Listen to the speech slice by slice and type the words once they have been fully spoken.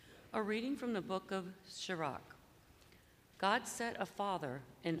A reading from the book of Sirach. God set a father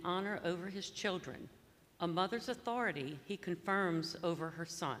in honor over his children. A mother's authority he confirms over her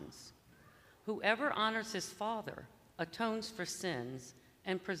sons. Whoever honors his father atones for sins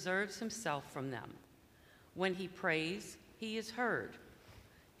and preserves himself from them. When he prays, he is heard.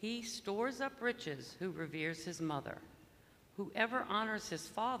 He stores up riches who reveres his mother. Whoever honors his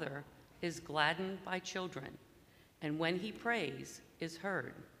father is gladdened by children, and when he prays, is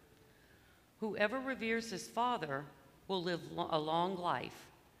heard. Whoever reveres his father will live a long life.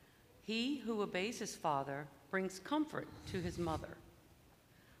 He who obeys his father brings comfort to his mother.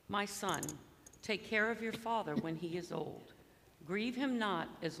 My son, take care of your father when he is old. Grieve him not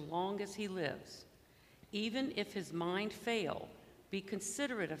as long as he lives. Even if his mind fail, be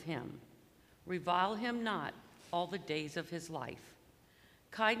considerate of him. Revile him not all the days of his life.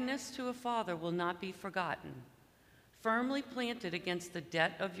 Kindness to a father will not be forgotten. Firmly planted against the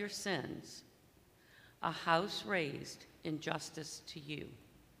debt of your sins, a house raised in justice to you.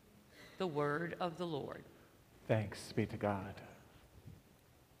 The word of the Lord. Thanks be to God.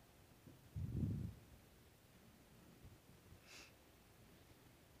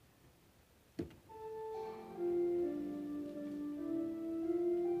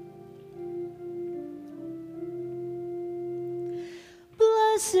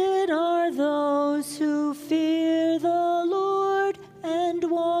 Blessed are those who fear the Lord and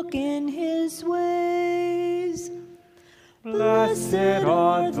walk in his ways. Blessed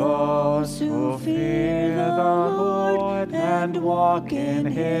are those who fear the Lord and walk in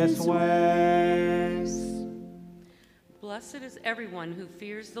his ways. Blessed is everyone who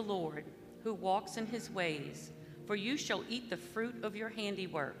fears the Lord, who walks in his ways, for you shall eat the fruit of your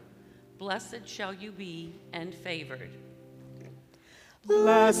handiwork. Blessed shall you be and favored.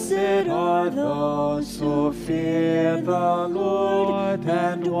 Blessed are those who fear the Lord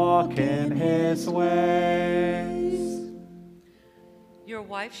and walk in his ways. Your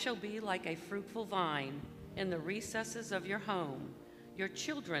wife shall be like a fruitful vine in the recesses of your home, your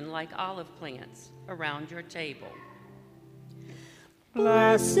children like olive plants around your table.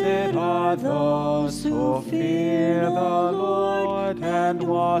 Blessed are those who fear the Lord and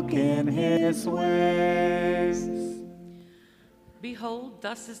walk in his ways. Behold,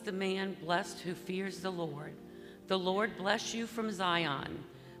 thus is the man blessed who fears the Lord. The Lord bless you from Zion.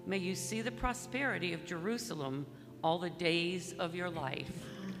 May you see the prosperity of Jerusalem all the days of your life.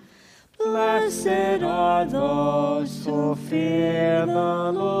 Blessed are those who fear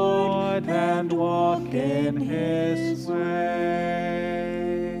the Lord and walk in his ways.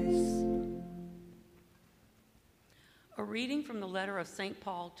 A reading from the letter of St.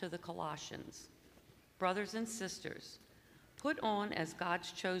 Paul to the Colossians. Brothers and sisters, put on as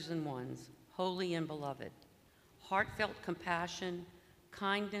God's chosen ones, holy and beloved, heartfelt compassion,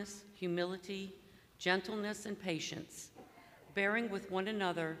 kindness, humility, gentleness, and patience, bearing with one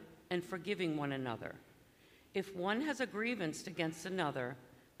another and forgiving one another. If one has a grievance against another,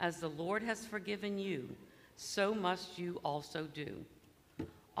 as the Lord has forgiven you, so must you also do.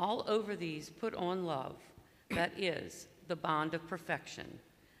 All over these put on love, that is, the bond of perfection,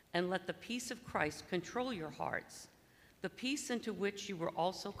 and let the peace of Christ control your hearts, the peace into which you were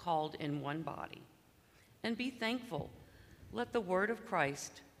also called in one body. And be thankful. Let the word of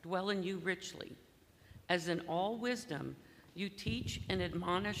Christ dwell in you richly, as in all wisdom you teach and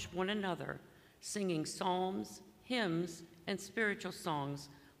admonish one another, singing psalms, hymns, and spiritual songs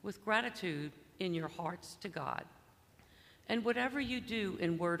with gratitude in your hearts to God. And whatever you do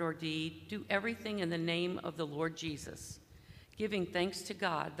in word or deed, do everything in the name of the Lord Jesus, giving thanks to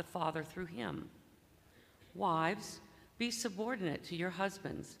God the Father through him. Wives, be subordinate to your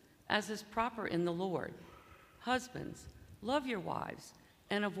husbands, as is proper in the Lord. Husbands, love your wives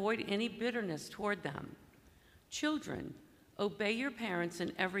and avoid any bitterness toward them. Children, obey your parents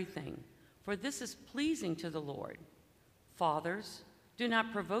in everything, for this is pleasing to the Lord. Fathers, do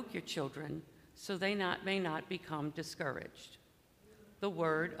not provoke your children, so they may not become discouraged. The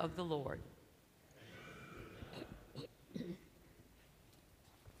word of the Lord.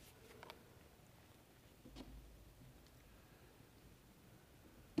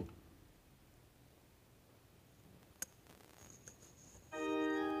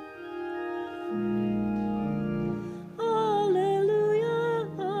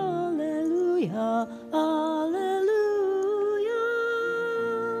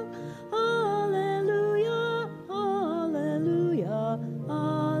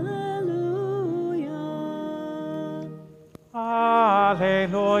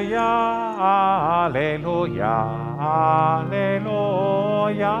 Alleluia, alleluia,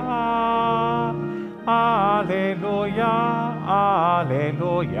 alleluia,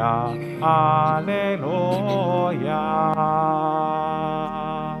 Alleluia, Alleluia.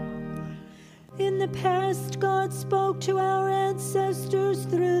 In the past, God spoke to our ancestors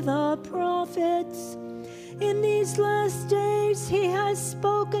through the prophets. In these last days, He has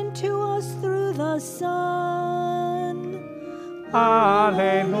spoken to us through the Son.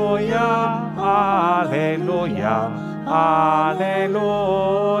 Alleluia, Alleluia, Alleluia.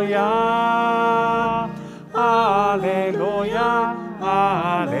 Alleluia,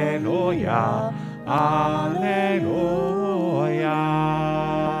 Alleluia, Alleluia.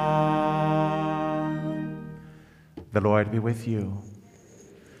 The Lord be with you.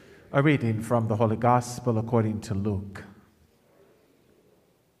 A reading from the Holy Gospel according to Luke.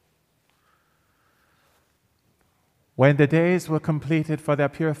 When the days were completed for their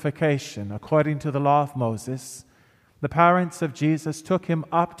purification, according to the law of Moses, the parents of Jesus took him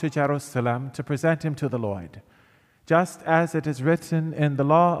up to Jerusalem to present him to the Lord, just as it is written in the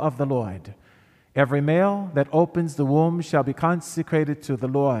law of the Lord. Every male that opens the womb shall be consecrated to the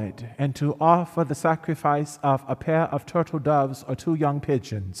Lord, and to offer the sacrifice of a pair of turtle doves or 2 young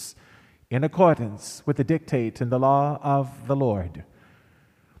pigeons, in accordance with the dictate in the law of the Lord.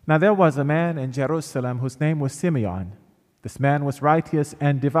 Now there was a man in Jerusalem whose name was Simeon. This man was righteous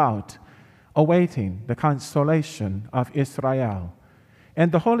and devout, awaiting the consolation of Israel.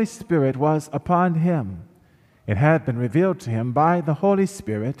 And the Holy Spirit was upon him. It had been revealed to him by the Holy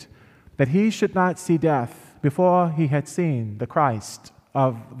Spirit that he should not see death before he had seen the Christ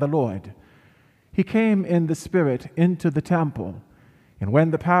of the Lord. He came in the Spirit into the temple, and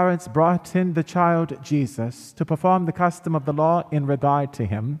when the parents brought in the child Jesus to perform the custom of the law in regard to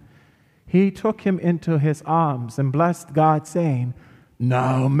him, he took him into his arms and blessed God, saying,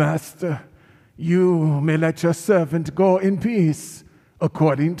 "Now, Master, you may let your servant go in peace,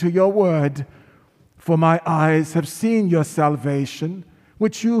 according to your word. For my eyes have seen your salvation,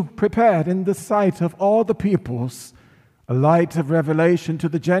 which you prepared in the sight of all the peoples, a light of revelation to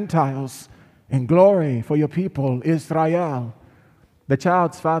the Gentiles, and glory for your people Israel." The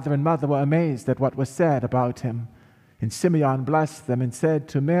child's father and mother were amazed at what was said about him. And Simeon blessed them and said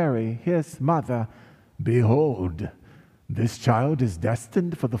to Mary, his mother, "Behold, this child is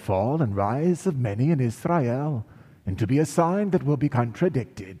destined for the fall and rise of many in Israel, and to be a sign that will be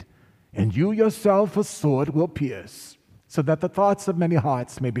contradicted. And you yourself a sword will pierce, so that the thoughts of many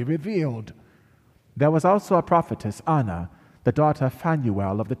hearts may be revealed." There was also a prophetess, Anna, the daughter of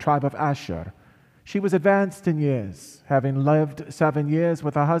Phanuel of the tribe of Asher. She was advanced in years, having lived 7 years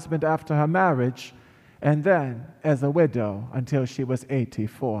with her husband after her marriage, and then as a widow until she was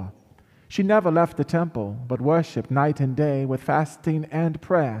 84. She never left the temple, but worshipped night and day with fasting and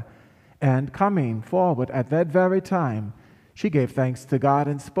prayer. And coming forward at that very time, she gave thanks to God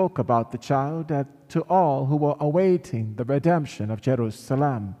and spoke about the child to all who were awaiting the redemption of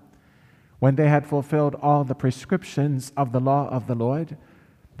Jerusalem. When they had fulfilled all the prescriptions of the law of the Lord,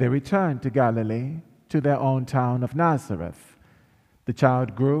 they returned to Galilee, to their own town of Nazareth. The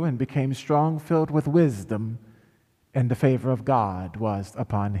child grew and became strong, filled with wisdom, and the favor of God was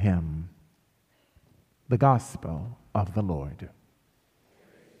upon him. The Gospel of the Lord.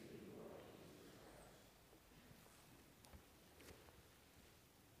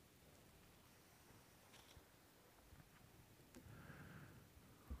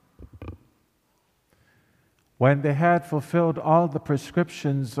 When they had fulfilled all the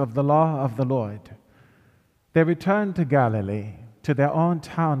prescriptions of the law of the Lord, they returned to Galilee, to their own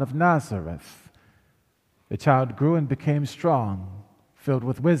town of Nazareth. The child grew and became strong, filled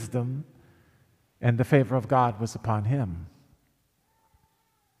with wisdom, and the favor of God was upon him.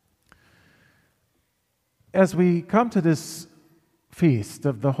 As we come to this feast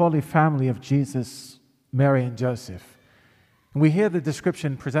of the Holy Family of Jesus, Mary, and Joseph, we hear the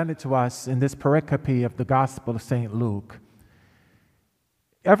description presented to us in this pericope of the Gospel of St. Luke.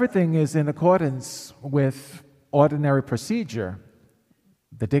 Everything is in accordance with ordinary procedure.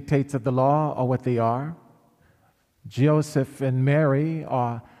 The dictates of the law are what they are. Joseph and Mary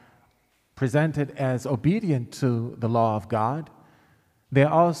are presented as obedient to the law of God. They're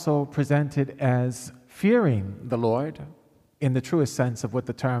also presented as fearing the Lord, in the truest sense of what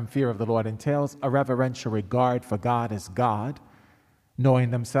the term fear of the Lord entails, a reverential regard for God as God, knowing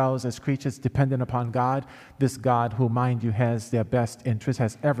themselves as creatures dependent upon God, this God who, mind you, has their best interest,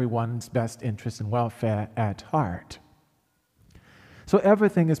 has everyone's best interest and welfare at heart. So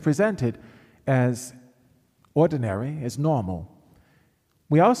everything is presented as ordinary, as normal.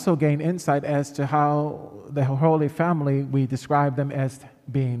 We also gain insight as to how the Holy Family, we describe them as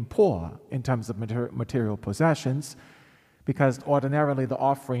being poor in terms of material possessions. because ordinarily the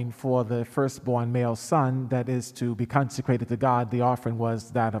offering for the firstborn male son that is to be consecrated to God, the offering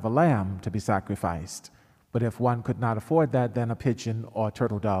was that of a lamb to be sacrificed. But if one could not afford that, then a pigeon or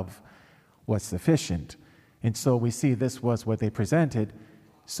turtle dove was sufficient. And so we see this was what they presented.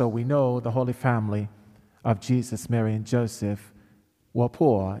 So we know the Holy Family of Jesus, Mary, and Joseph were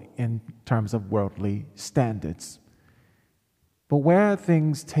poor in terms of worldly standards. But where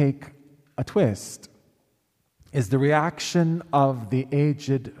things take a twist is the reaction of the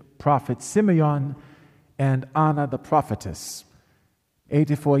aged prophet Simeon and Anna the prophetess,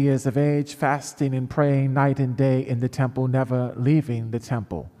 84 years of age, fasting and praying night and day in the temple, never leaving the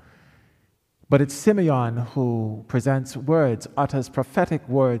temple. But it's Simeon who presents words, utters prophetic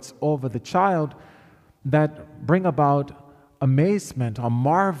words over the child that bring about amazement or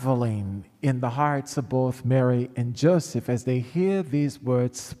marveling in the hearts of both Mary and Joseph as they hear these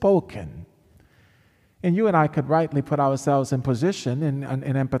words spoken. And you and I could rightly put ourselves in position and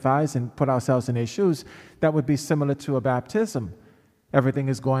empathize and put ourselves in their shoes. That would be similar to a baptism. Everything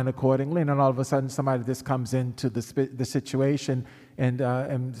is going accordingly, and then all of a sudden somebody just comes into the situation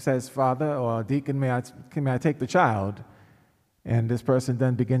and says, "Father or deacon, may I take the child?" And this person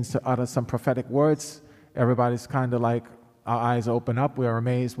then begins to utter some prophetic words. Everybody's kind of like, our eyes open up. We are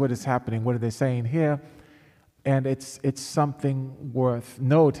amazed. What is happening? What are they saying here? And it's something worth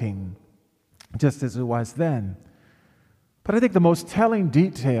noting, just as it was then. But I think the most telling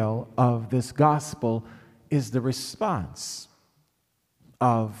detail of this gospel is the response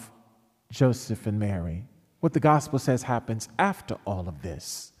of Joseph and Mary. What the gospel says happens after all of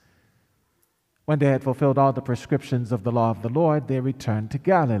this. When they had fulfilled all the prescriptions of the law of the Lord, they returned to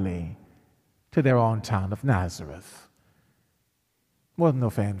Galilee, to their own town of Nazareth. Wasn't no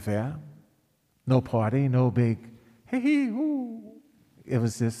fanfare, no party, no big hey, hoo. It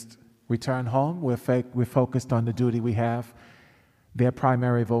was just return home. We're focused on the duty we have. Their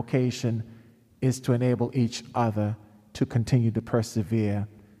primary vocation is to enable each other to continue to persevere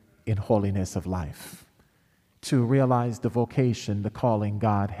in holiness of life, to realize the vocation, the calling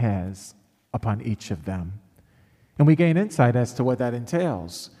God has upon each of them. And we gain insight as to what that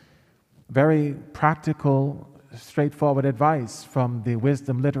entails. Very practical, straightforward advice from the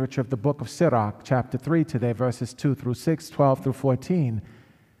wisdom literature of the book of Sirach, chapter 3 today, verses 2 through 6, 12 through 14.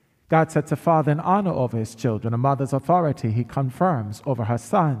 God sets a father in honor over his children. A mother's authority he confirms over her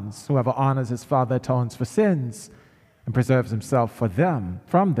sons. Whoever honors his father atones for sins and preserves himself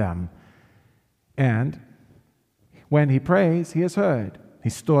from them. And when he prays, he is heard. He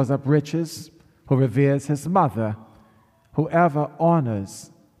stores up riches. Who reveres his mother. Whoever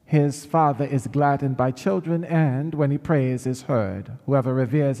honors his father is gladdened by children, and when he prays is heard. Whoever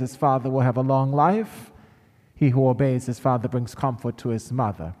reveres his father will have a long life. He who obeys his father brings comfort to his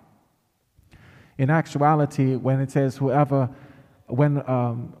mother. In actuality, when it says where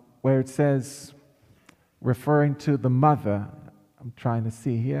it says referring to the mother, I'm trying to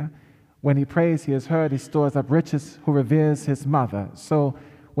see here. When he prays, he is heard. He stores up riches. Who reveres his mother. So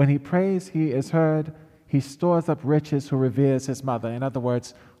when he prays, he is heard. He stores up riches. Who reveres his mother. In other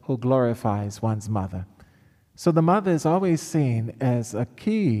words, who glorifies one's mother. So the mother is always seen as a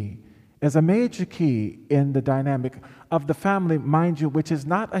key, as a major key in the dynamic of the family, mind you, which is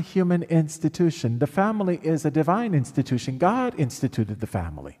not a human institution. The family is a divine institution. God instituted the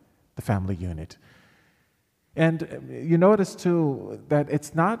family unit. And you notice too that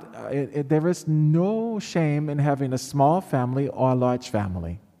it's not, there is no shame in having a small family or a large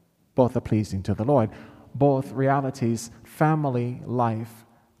family. Both are pleasing to the Lord. Both realities, family life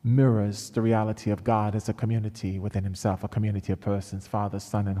mirrors the reality of God as a community within himself, a community of persons, Father,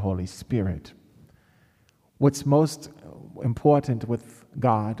 Son, and Holy Spirit. What's most important with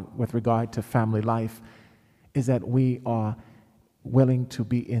God with regard to family life is that we are willing to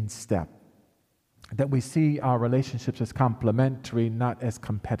be in step, that we see our relationships as complementary, not as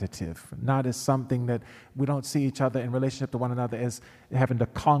competitive, not as something that we don't see each other in relationship to one another as having to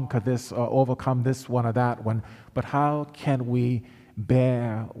conquer this or overcome this one or that one, but how can we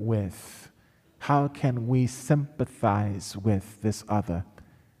bear with, how can we sympathize with this other?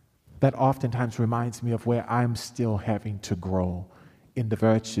 That oftentimes reminds me of where I'm still having to grow in the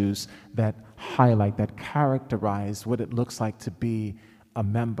virtues that highlight, that characterize what it looks like to be a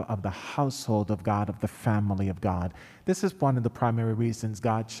member of the household of God, of the family of God. This is one of the primary reasons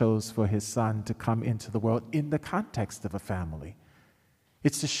God chose for his Son to come into the world in the context of a family.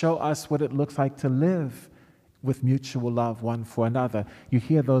 It's to show us what it looks like to live with mutual love one for another. You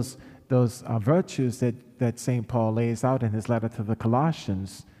hear those virtues that St. Paul lays out in his letter to the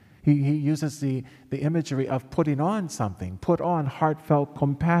Colossians. He uses the imagery of putting on something. Put on heartfelt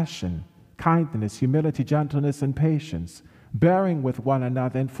compassion, kindness, humility, gentleness, and patience. bearing with one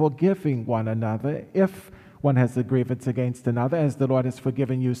another and forgiving one another. If one has a grievance against another, as the Lord has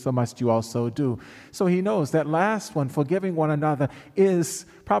forgiven you, so must you also do. So he knows that last one, forgiving one another, is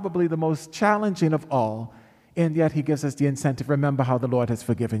probably the most challenging of all, and yet he gives us the incentive. Remember how the Lord has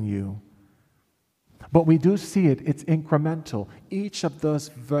forgiven you. But we do see it's incremental. Each of those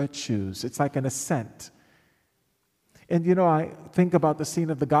virtues, it's like an ascent. And I think about the scene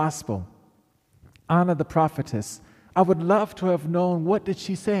of the gospel. Anna the prophetess, I would love to have known, what did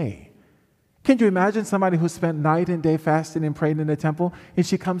she say? Can you imagine somebody who spent night and day fasting and praying in the temple, and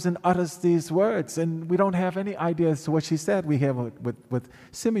she comes and utters these words, and we don't have any idea as to what she said. We hear what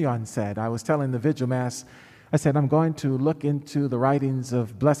Simeon said. I was telling the Vigil Mass, I said, I'm going to look into the writings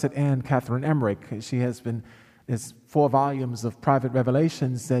of Blessed Anne Catherine Emmerich. She there's 4 volumes of private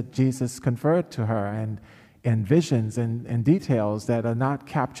revelations that Jesus conferred to her, and visions and details that are not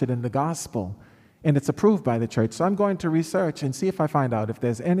captured in the gospel. And it's approved by the church. So I'm going to research and see if I find out if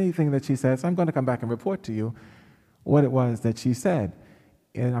there's anything that she says. I'm going to come back and report to you what it was that she said.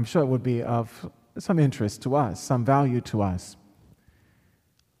 And I'm sure it would be of some interest to us, some value to us.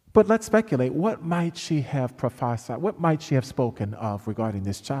 But let's speculate. What might she have prophesied? What might she have spoken of regarding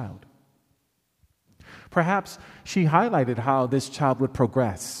this child? Perhaps she highlighted how this child would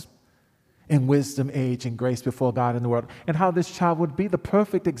progress in wisdom, age, and grace before God and the world, and how this child would be the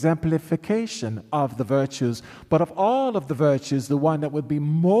perfect exemplification of the virtues. But of all of the virtues, the one that would be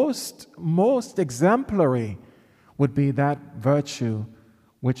most exemplary would be that virtue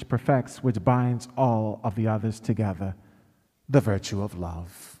which perfects, which binds all of the others together, the virtue of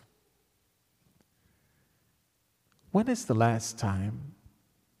love. When is the last time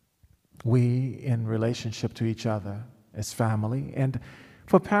we, in relationship to each other as family, and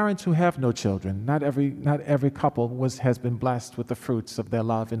for parents who have no children, not every couple has been blessed with the fruits of their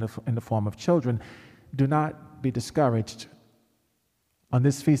love in the form of children. Do not be discouraged. On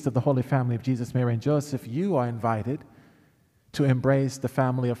this feast of the Holy Family of Jesus, Mary, and Joseph, you are invited to embrace the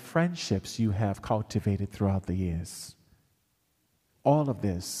family of friendships you have cultivated throughout the years. All of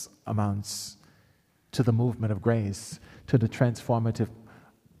this amounts to the movement of grace, to the transformative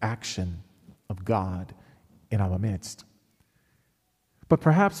action of God in our midst. But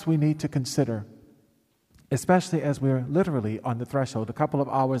perhaps we need to consider, especially as we're literally on the threshold, a couple of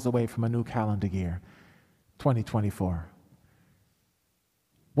hours away from a new calendar year, 2024.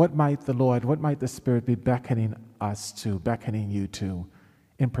 What might the Spirit be beckoning you to,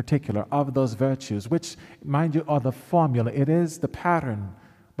 in particular, of those virtues, which, mind you, are the formula. It is the pattern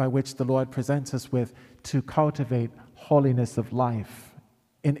by which the Lord presents us with to cultivate holiness of life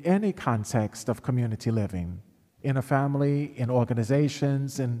in any context of community living, in a family, in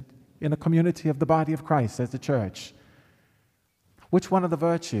organizations, in a community of the body of Christ as the church. Which one of the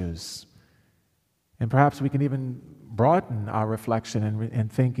virtues? And perhaps we can even broaden our reflection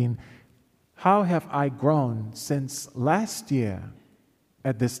and thinking, how have I grown since last year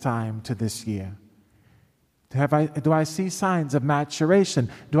at this time to this year? Do I see signs of maturation?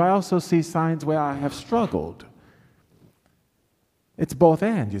 Do I also see signs where I have struggled? It's both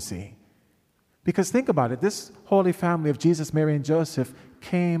and, you see. Because think about it, this holy family of Jesus, Mary, and Joseph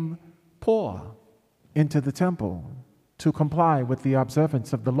came poor into the temple to comply with the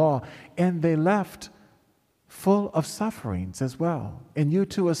observance of the law, and they left full of sufferings as well. And you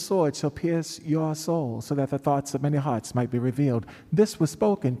too, a sword shall pierce your soul, so that the thoughts of many hearts might be revealed. This was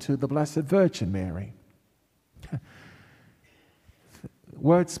spoken to the Blessed Virgin Mary.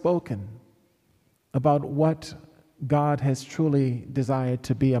 Words spoken about what God has truly desired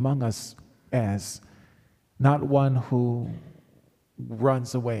to be among us as, not one who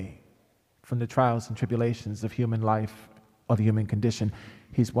runs away from the trials and tribulations of human life or the human condition.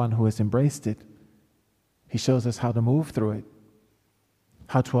 He's one who has embraced it. He shows us how to move through it,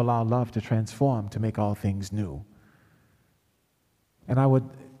 how to allow love to transform, to make all things new. And I would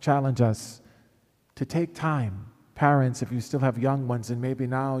challenge us to take time. Parents, if you still have young ones, and maybe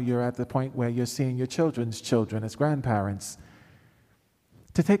now you're at the point where you're seeing your children's children as grandparents,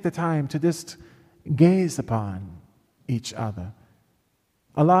 to take the time to just gaze upon each other.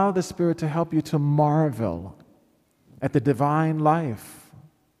 Allow the Spirit to help you to marvel at the divine life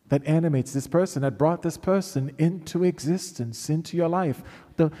that animates this person, that brought this person into existence, into your life.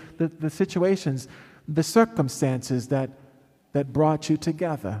 The situations, the circumstances that brought you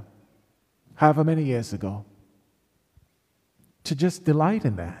together however many years ago. To just delight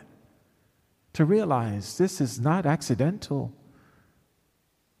in that. To realize this is not accidental.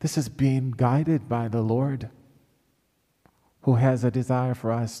 This is being guided by the Lord, who has a desire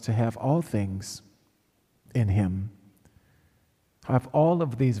for us to have all things in Him. Have all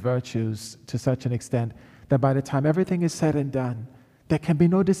of these virtues to such an extent that by the time everything is said and done, there can be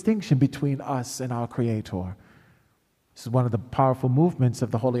no distinction between us and our Creator. This is one of the powerful movements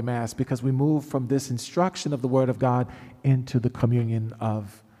of the Holy Mass, because we move from this instruction of the Word of God into the communion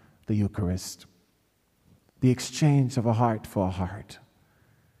of the Eucharist, the exchange of a heart for a heart.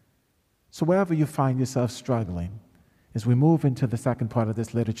 So wherever you find yourself struggling, as we move into the second part of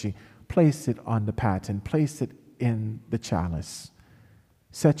this liturgy, place it on the paten, place it in the chalice.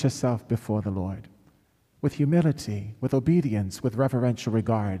 Set yourself before the Lord with humility, with obedience, with reverential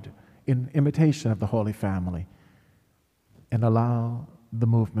regard, in imitation of the Holy Family, and allow the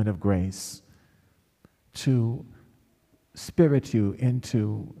movement of grace to spirit you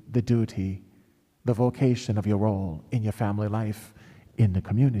into the duty, the vocation of your role in your family life, in the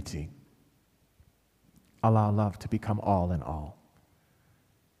community. Allow love to become all in all.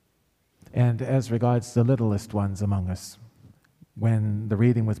 And as regards the littlest ones among us, when the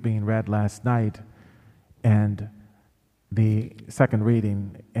reading was being read last night, and the second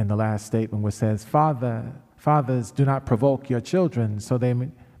reading in the last statement was says, Fathers, do not provoke your children so they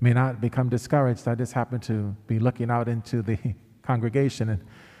may not become discouraged. I just happened to be looking out into the congregation,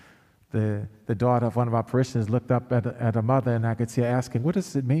 and the daughter of one of our parishioners looked up at her mother, and I could see her asking, what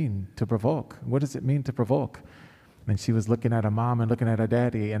does it mean to provoke? What does it mean to provoke? And she was looking at her mom and looking at her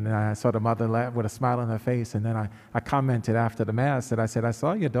daddy, and then I saw the mother laugh with a smile on her face, and then I commented after the Mass that I said, I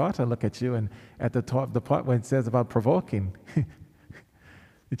saw your daughter look at you, and at the top, the part where it says about provoking,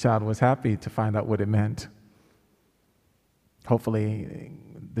 the child was happy to find out what it meant. Hopefully,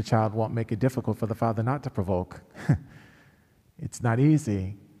 the child won't make it difficult for the father not to provoke. It's not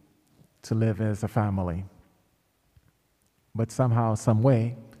easy to live as a family, but somehow, some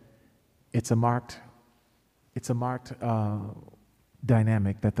way, it's a marked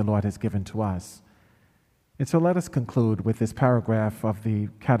dynamic that the Lord has given to us. And so let us conclude with this paragraph of the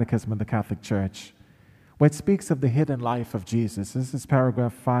Catechism of the Catholic Church, where it speaks of the hidden life of Jesus. This is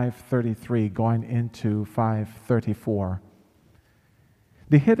paragraph 533 going into 534.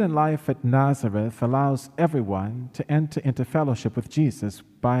 The hidden life at Nazareth allows everyone to enter into fellowship with Jesus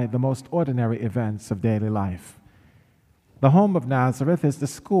by the most ordinary events of daily life. The home of Nazareth is the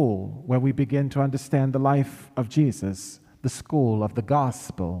school where we begin to understand the life of Jesus, the school of the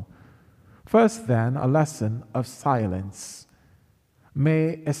gospel. First, then, a lesson of silence.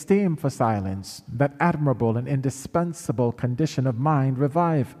 May esteem for silence, that admirable and indispensable condition of mind,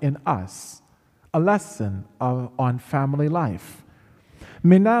 revive in us a lesson on family life.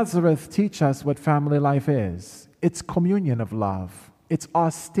 May Nazareth teach us what family life is, its communion of love, its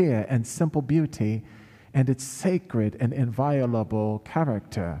austere and simple beauty, and its sacred and inviolable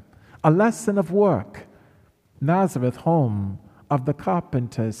character. A lesson of work. Nazareth, home of the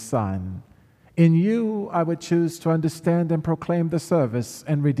carpenter's son. In you I would choose to understand and proclaim the service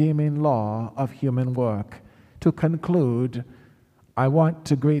and redeeming law of human work. To conclude, I want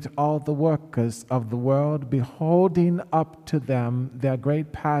to greet all the workers of the world, beholding up to them their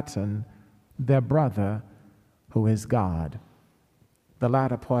great pattern, their brother, who is God. The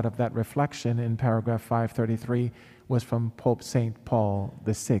latter part of that reflection in paragraph 533 was from Pope St. Paul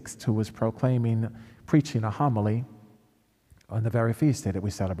VI, who was preaching a homily on the very feast day that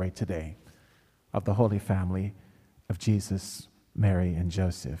we celebrate today of the Holy Family of Jesus, Mary, and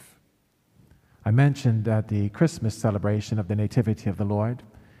Joseph. I mentioned at the Christmas celebration of the Nativity of the Lord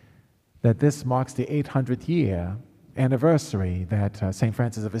that this marks the 800th year anniversary that St.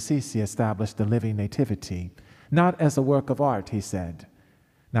 Francis of Assisi established the living nativity, not as a work of art, he said,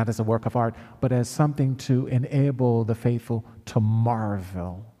 not as a work of art, but as something to enable the faithful to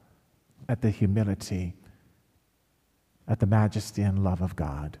marvel at the humility, at the majesty and love of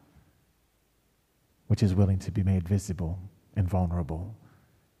God, which is willing to be made visible and vulnerable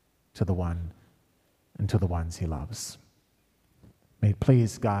to the one and to the ones he loves. May it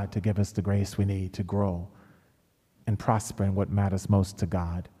please God to give us the grace we need to grow and prosper in what matters most to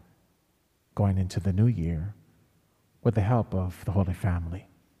God going into the new year with the help of the Holy Family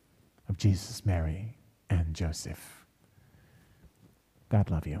of Jesus, Mary, and Joseph. God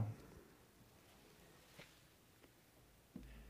love you.